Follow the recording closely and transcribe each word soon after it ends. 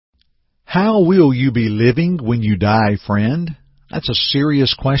How will you be living when you die, friend? That's a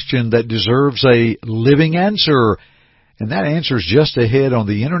serious question that deserves a living answer. And that answer's just ahead on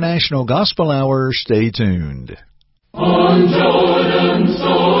the International Gospel Hour. Stay tuned. On Jordan's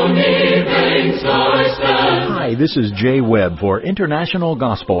stormy banks I stand. Hi, this is Jay Webb for International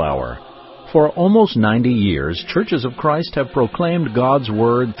Gospel Hour. For almost 90 years, Churches of Christ have proclaimed God's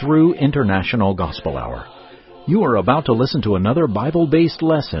Word through International Gospel Hour. You are about to listen to another Bible-based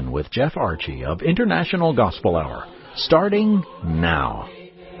lesson with Jeff Archie of International Gospel Hour, starting now.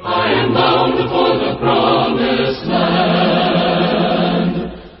 I am bound for the promised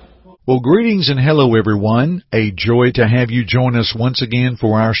land. Well, greetings and hello, everyone. A joy to have you join us once again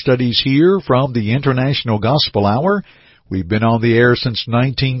for our studies here from the International Gospel Hour. We've been on the air since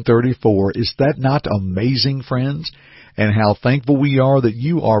 1934. Is that not amazing, friends? And how thankful we are that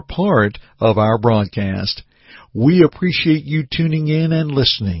you are part of our broadcast. We appreciate you tuning in and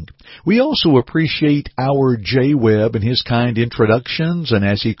listening. We also appreciate our Jay Webb and his kind introductions, and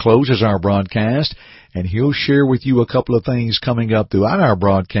as he closes our broadcast, and he'll share with you a couple of things coming up throughout our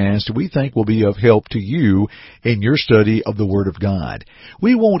broadcast we think will be of help to you in your study of the Word of God.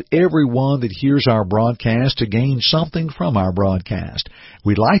 We want everyone that hears our broadcast to gain something from our broadcast.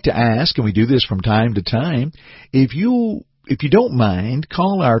 We'd like to ask, and we do this from time to time, if you don't mind,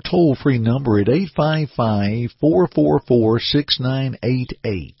 call our toll-free number at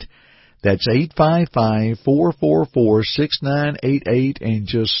 855-444-6988. That's 855-444-6988, and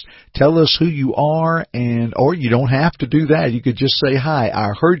just tell us who you are, or you don't have to do that. You could just say, hi, I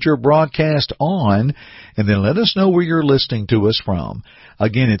heard your broadcast on, and then let us know where you're listening to us from.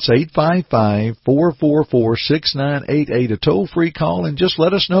 Again, it's 855-444-6988, a toll-free call, and just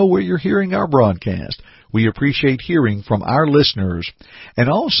let us know where you're hearing our broadcast. We appreciate hearing from our listeners and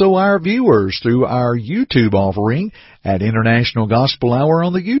also our viewers through our YouTube offering at International Gospel Hour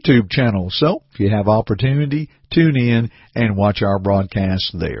on the YouTube channel. So, if you have opportunity, tune in and watch our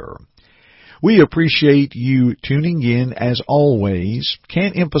broadcast there. We appreciate you tuning in as always.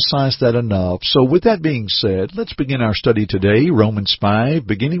 Can't emphasize that enough. So with that being said, let's begin our study today, Romans 5,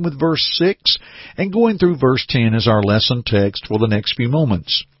 beginning with verse 6 and going through verse 10 as our lesson text for the next few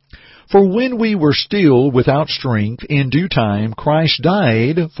moments. For when we were still without strength, in due time Christ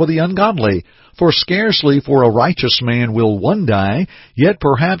died for the ungodly. For scarcely for a righteous man will one die, yet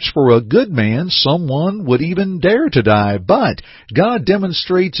perhaps for a good man someone would even dare to die. But God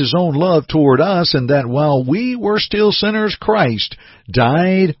demonstrates His own love toward us in that while we were still sinners, Christ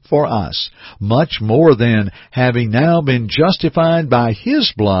died for us. Much more then, having now been justified by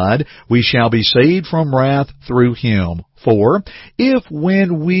His blood, we shall be saved from wrath through Him. For if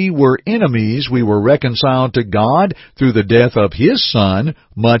when we were enemies we were reconciled to God through the death of His Son,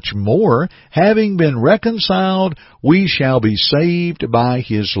 much more, having been reconciled, we shall be saved by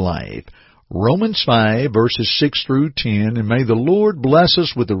His life. Romans 5, verses 6 through 10, and may the Lord bless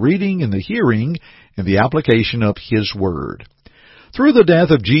us with the reading and the hearing and the application of His Word. Through the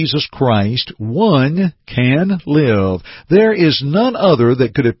death of Jesus Christ, one can live. There is none other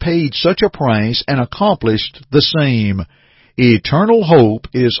that could have paid such a price and accomplished the same. Eternal hope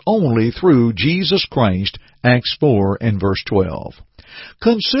is only through Jesus Christ, Acts 4 and verse 12.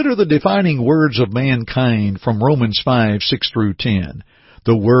 Consider the defining words of mankind from Romans 5, 6 through 10.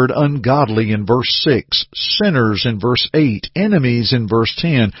 The word ungodly in verse 6, sinners in verse 8, enemies in verse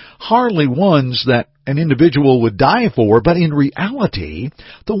 10, hardly ones that an individual would die for, but in reality,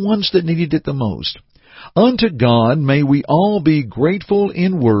 the ones that needed it the most. Unto God may we all be grateful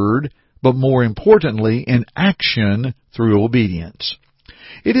in word, but more importantly in action through obedience.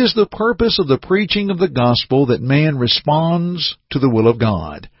 It is the purpose of the preaching of the gospel that man responds to the will of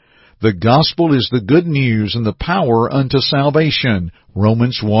God. The gospel is the good news and the power unto salvation,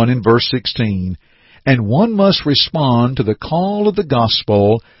 Romans 1 and verse 16. And one must respond to the call of the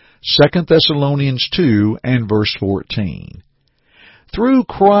gospel, 2 Thessalonians 2 and verse 14. Through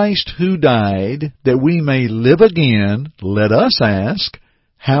Christ who died, that we may live again, let us ask,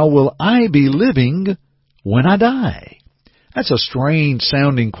 how will I be living when I die? That's a strange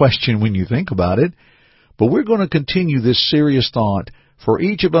sounding question when you think about it, but we're going to continue this serious thought for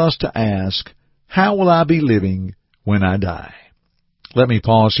each of us to ask, how will I be living when I die? Let me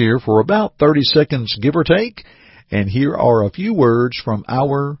pause here for about 30 seconds, give or take, and here are a few words from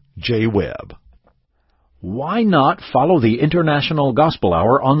our Jay Webb. Why not follow the International Gospel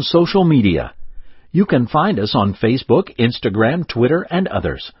Hour on social media? You can find us on Facebook, Instagram, Twitter, and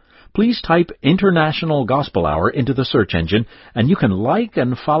others. Please type International Gospel Hour into the search engine, and you can like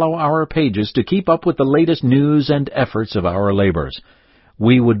and follow our pages to keep up with the latest news and efforts of our labors.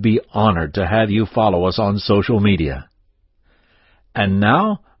 We would be honored to have you follow us on social media. And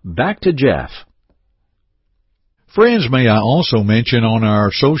now, back to Jeff. Friends, may I also mention on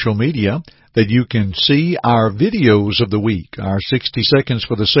our social media that you can see our videos of the week, our 60 Seconds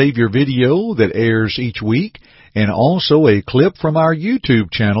for the Savior video that airs each week, and also a clip from our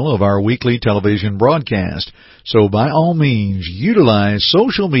YouTube channel of our weekly television broadcast. So by all means, utilize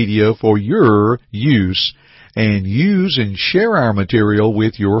social media for your use, and use and share our material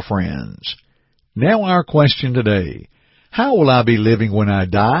with your friends. Now our question today. How will I be living when I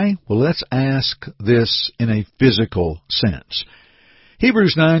die? Well, let's ask this in a physical sense.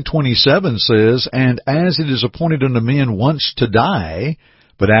 Hebrews 9:27 says, "And as it is appointed unto men once to die,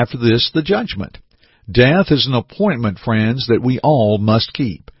 but after this the judgment." Death is an appointment, friends, that we all must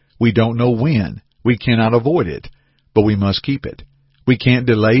keep. We don't know when. We cannot avoid it, but we must keep it. We can't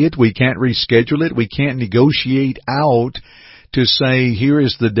delay it. We can't reschedule it. We can't negotiate out to say, here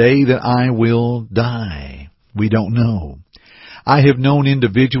is the day that I will die. We don't know. I have known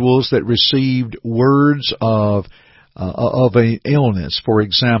individuals that received words of an illness, for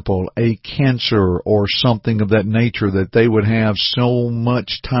example, a cancer or something of that nature, that they would have so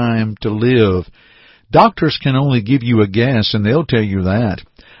much time to live. Doctors can only give you a guess, and they'll tell you that.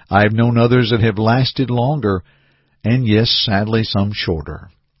 I've known others that have lasted longer, and yes, sadly, some shorter.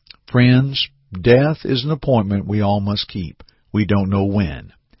 Friends, death is an appointment we all must keep. We don't know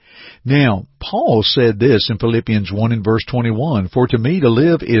when. Now, Paul said this in Philippians 1 and verse 21, "For to me to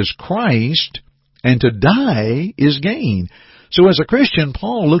live is Christ, and to die is gain." So as a Christian,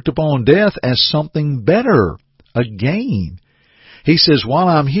 Paul looked upon death as something better, a gain. He says, while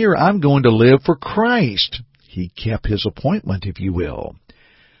I'm here, I'm going to live for Christ. He kept his appointment, if you will.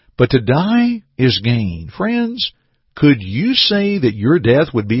 But to die is gain. Friends, could you say that your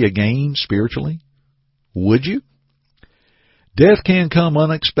death would be a gain spiritually? Would you? Death can come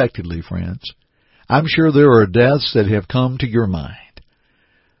unexpectedly, friends. I'm sure there are deaths that have come to your mind.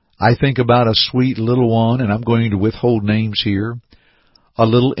 I think about a sweet little one, and I'm going to withhold names here, a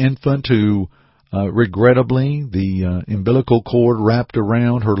little infant who, regrettably, the umbilical cord wrapped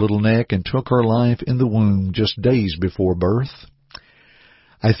around her little neck and took her life in the womb just days before birth.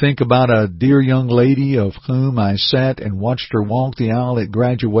 I think about a dear young lady of whom I sat and watched her walk the aisle at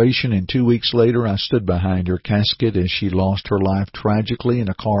graduation, and 2 weeks later I stood behind her casket as she lost her life tragically in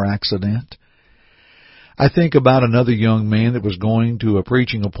a car accident. I think about another young man that was going to a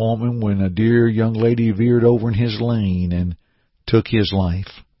preaching appointment when a dear young lady veered over in his lane and took his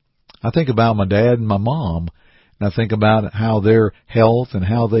life. I think about my dad and my mom, and I think about how their health and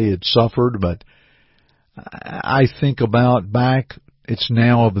how they had suffered, but I think about back, it's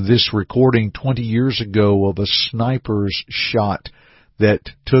now of this recording 20 years ago, of a sniper's shot that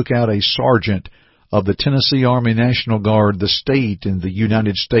took out a sergeant of the Tennessee Army National Guard, the state in the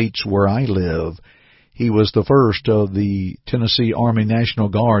United States where I live. He was the first of the Tennessee Army National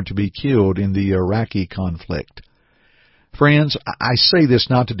Guard to be killed in the Iraqi conflict. Friends, I say this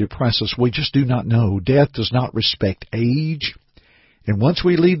not to depress us. We just do not know. Death does not respect age. And once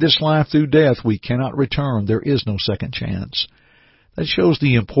we leave this life through death, we cannot return. There is no second chance. That shows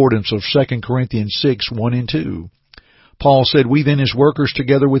the importance of 2 Corinthians 6, 1 and 2. Paul said, "We then as workers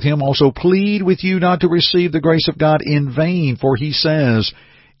together with him also plead with you not to receive the grace of God in vain, for he says,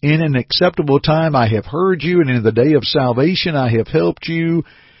 in an acceptable time I have heard you, and in the day of salvation I have helped you.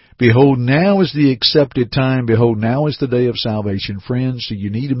 Behold, now is the accepted time. Behold, now is the day of salvation." Friends, so you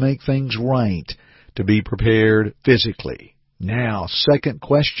need to make things right to be prepared physically. Now, second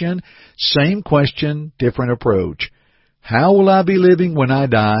question, same question, different approach. How will I be living when I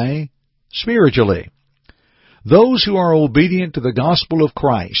die spiritually? Those who are obedient to the gospel of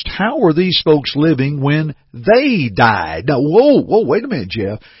Christ, how are these folks living when they died? Now, whoa, wait a minute,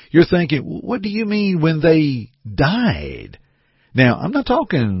 Jeff. You're thinking, what do you mean when they died? Now, I'm not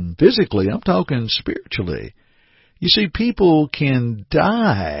talking physically, I'm talking spiritually. You see, people can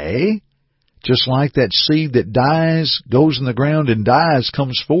die just like that seed that dies, goes in the ground and dies,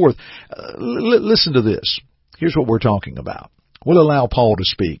 comes forth. Listen to this. Here's what we're talking about. We'll allow Paul to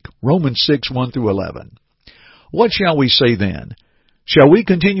speak. Romans 6, 1 through 11. "What shall we say then? Shall we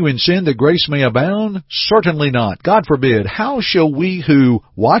continue in sin that grace may abound? Certainly not. God forbid. How shall we who,"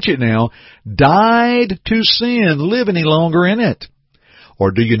 watch it now, "died to sin live any longer in it? Or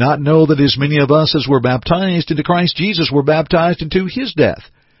do you not know that as many of us as were baptized into Christ Jesus were baptized into his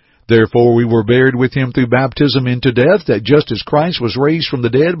death? Therefore we were buried with him through baptism into death, that just as Christ was raised from the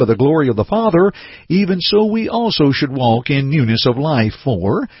dead by the glory of the Father, even so we also should walk in newness of life.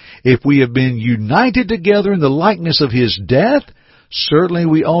 For if we have been united together in the likeness of his death, certainly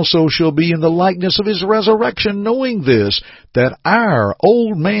we also shall be in the likeness of His resurrection, knowing this, that our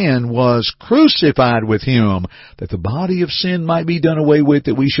old man was crucified with Him, that the body of sin might be done away with,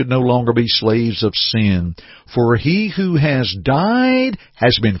 that we should no longer be slaves of sin. For he who has died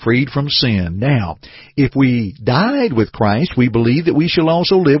has been freed from sin. Now, if we died with Christ, we believe that we shall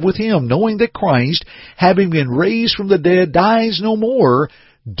also live with Him, knowing that Christ, having been raised from the dead, dies no more.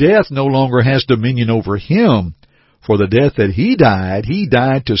 Death no longer has dominion over Him. For the death that He died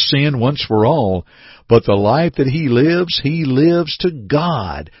to sin once for all. But the life that He lives to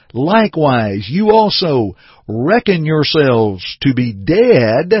God. Likewise, you also reckon yourselves to be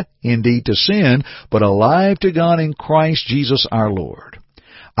dead, indeed to sin, but alive to God in Christ Jesus our Lord.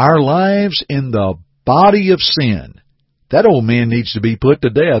 Our lives in the body of sin. That old man needs to be put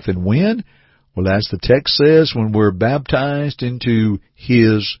to death. And when? Well, as the text says, when we're baptized into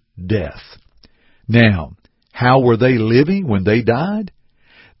His death. Now, how were they living when they died?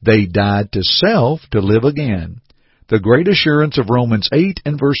 They died to self to live again. The great assurance of Romans 8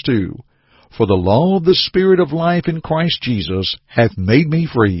 and verse 2. For the law of the Spirit of life in Christ Jesus hath made me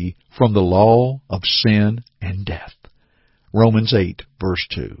free from the law of sin and death. Romans 8 verse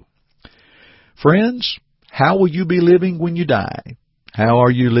 2. Friends, how will you be living when you die? How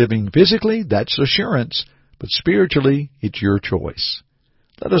are you living physically? That's assurance. But spiritually, it's your choice.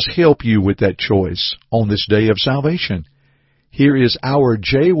 Let us help you with that choice on this day of salvation. Here is our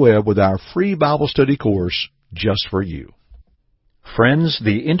J. Webb with our free Bible study course just for you. Friends,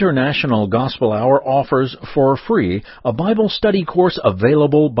 the International Gospel Hour offers for free a Bible study course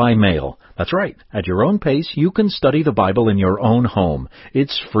available by mail. That's right. At your own pace, you can study the Bible in your own home.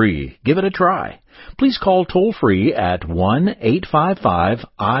 It's free. Give it a try. Please call toll-free at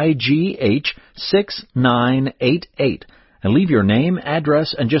 1-855-IGH-6988 and leave your name,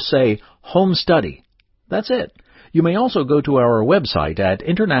 address, and just say, Home Study. That's it. You may also go to our website at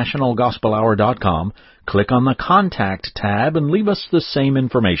internationalgospelhour.com, click on the Contact tab, and leave us the same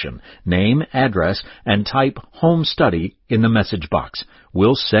information, name, address, and type Home Study in the message box.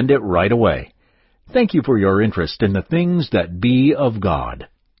 We'll send it right away. Thank you for your interest in the things that be of God.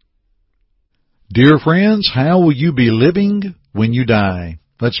 Dear friends, how will you be living when you die?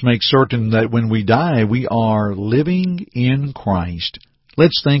 Let's make certain that when we die, we are living in Christ.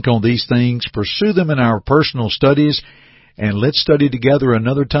 Let's think on these things, pursue them in our personal studies, and let's study together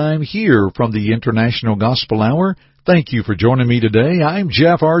another time here from the International Gospel Hour. Thank you for joining me today. I'm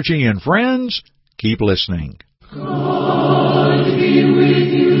Jeff Archie, and friends, keep listening. God be with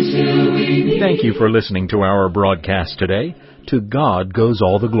you till we meet. Thank you for listening to our broadcast today. To God goes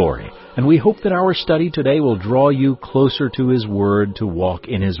all the glory, and we hope that our study today will draw you closer to His Word to walk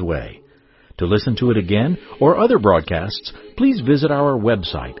in His way. To listen to it again or other broadcasts, please visit our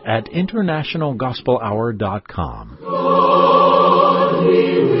website at internationalgospelhour.com. God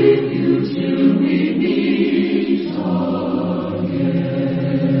be with you.